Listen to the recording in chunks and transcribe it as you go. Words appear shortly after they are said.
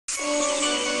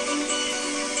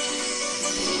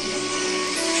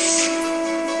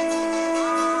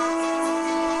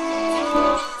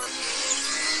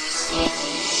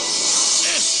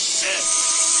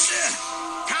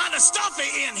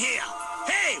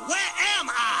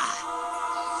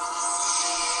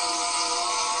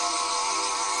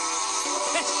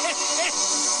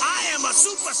a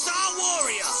superstar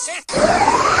warrior.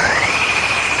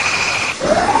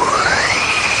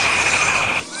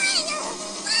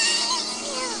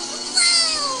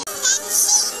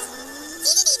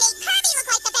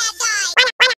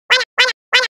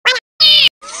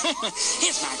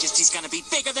 His Majesty's gonna be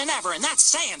bigger than ever, and that's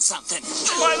saying something.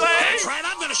 My leg! That's right,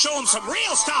 I'm gonna show him some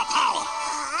real star power.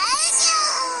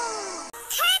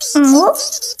 Kirby,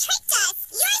 Dedede tricked us.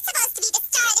 You're supposed to be the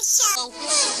star of the show.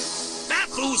 That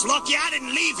fool's lucky I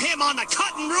didn't leave him on the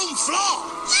cutting room floor.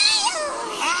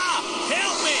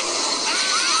 Help me!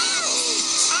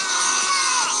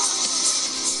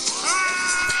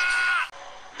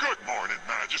 Good morning,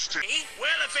 Majesty.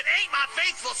 Well, if it ain't my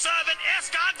faithful servant,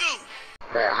 Escargot.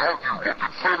 Have you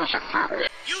looking fat as a fiddle?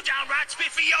 You downright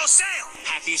spiffy yourself.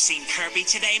 Have you seen Kirby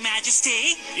today,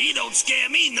 Majesty? He don't scare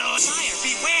me none. Sire,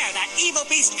 beware, that evil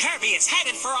beast Kirby is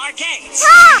headed for our gates.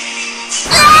 Help!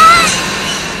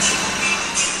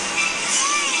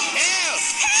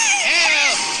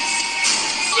 Help!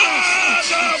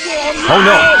 Oh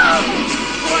no!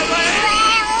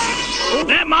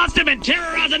 That monster been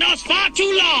terrorizing us far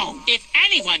too long. If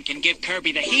anyone can give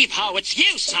Kirby the heave-ho, it's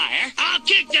you, sire. I'll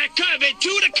kick that Kirby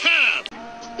to the curb.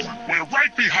 We're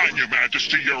right behind you,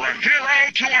 Majesty. You're a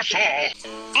hero to us all.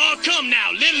 Oh, come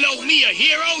now, little old me a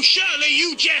hero. Surely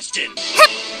you jesting.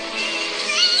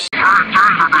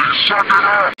 Suck it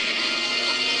up.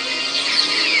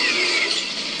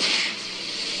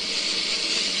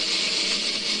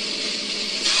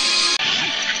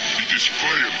 He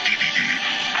displayed Dedede,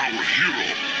 our hero.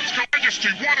 Majesty,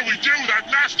 what do we do? That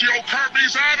nasty old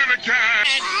Kirby's at it again.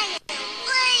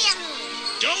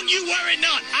 Don't you worry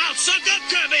none. I'll suck up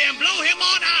Kirby and blow him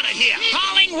on out of here.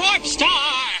 Calling Warp Star!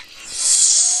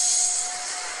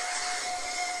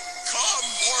 Come,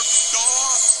 Warp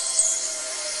Star.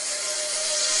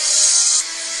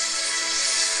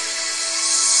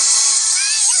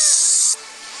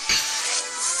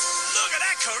 Look at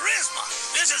that charisma.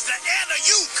 This is the end of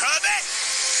you, Kirby.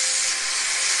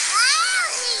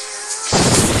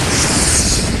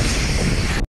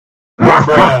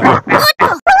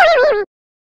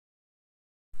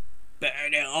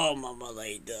 Better all mama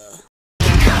later.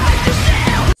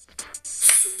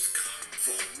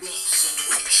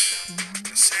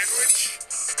 Sandwich?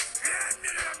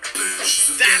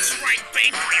 That's right,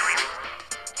 baby.